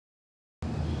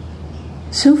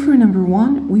So for number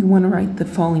 1, we want to write the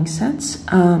following sets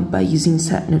by using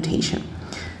set notation.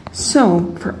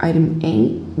 So for item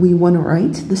A, we want to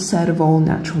write the set of all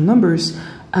natural numbers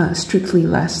strictly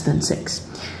less than 6.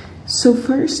 So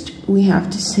first, we have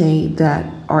to say that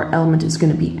our element is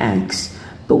going to be x,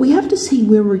 but we have to say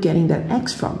where we're getting that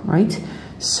x from, right?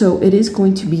 So it is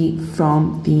going to be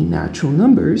from the natural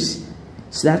numbers,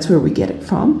 so that's where we get it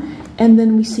from. And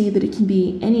then we say that it can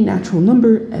be any natural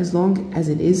number as long as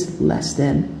it is less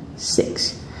than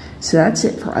 6. So that's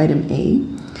it for item A.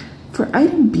 For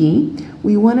item B,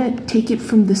 we want to take it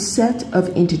from the set of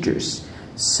integers.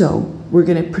 So we're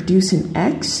going to produce an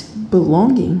x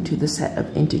belonging to the set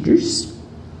of integers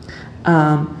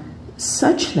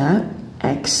such that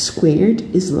x squared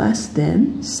is less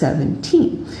than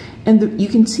 17. And you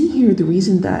can see here the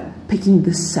reason that picking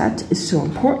the set is so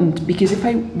important, because if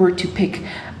I were to pick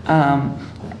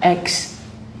x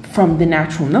from the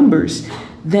natural numbers,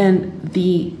 then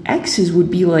the x's would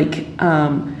be like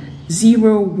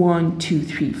 0, 1, 2,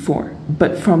 3, 4.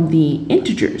 But from the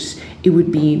integers, it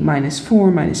would be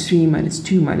 -4, -3,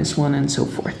 -2, -1, and so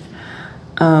forth.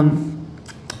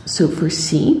 So for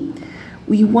C,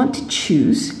 we want to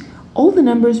choose all the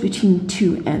numbers between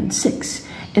 2 and 6.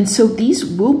 And so these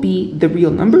will be the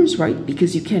real numbers, right?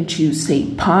 Because you can choose, say,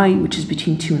 pi, which is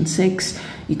between 2 and 6.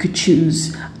 You could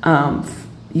choose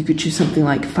something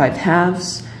like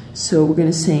 5/2. So we're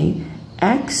going to say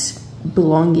x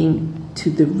belonging to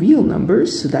the real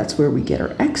numbers, so that's where we get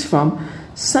our x from,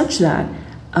 such that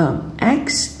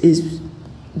x is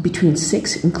between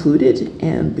 6 included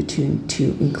and between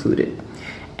 2 included.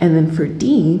 And then for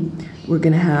D, we're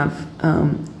going to have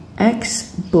x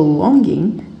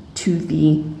belonging to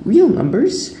the real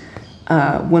numbers.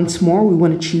 Once more, we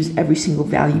want to choose every single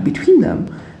value between them.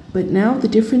 But now the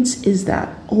difference is that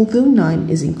although 9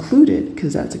 is included,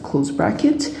 because that's a closed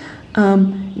bracket,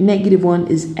 -1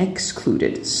 is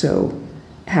excluded. So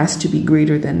it has to be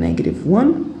greater than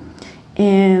 -1.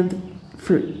 And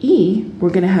for E, we're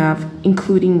going to have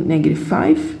including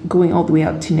 -5 going all the way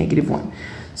out to -1.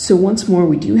 So once more,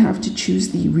 we do have to choose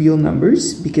the real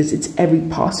numbers because it's every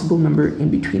possible number in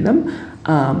between them,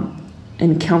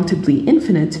 uncountably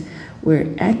infinite, where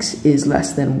x is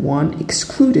less than 1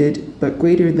 excluded, but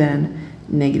greater than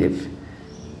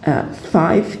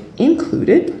 -5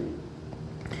 included.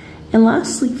 And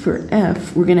lastly, for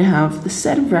F, we're going to have the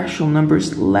set of rational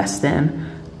numbers less than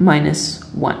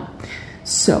 -1.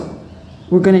 So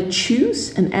we're going to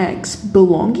choose an x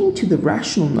belonging to the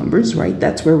rational numbers, right?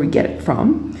 That's where we get it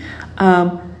from,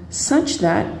 such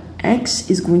that x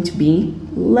is going to be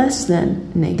less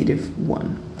than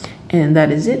 -1. And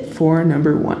that is it for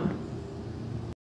number 1.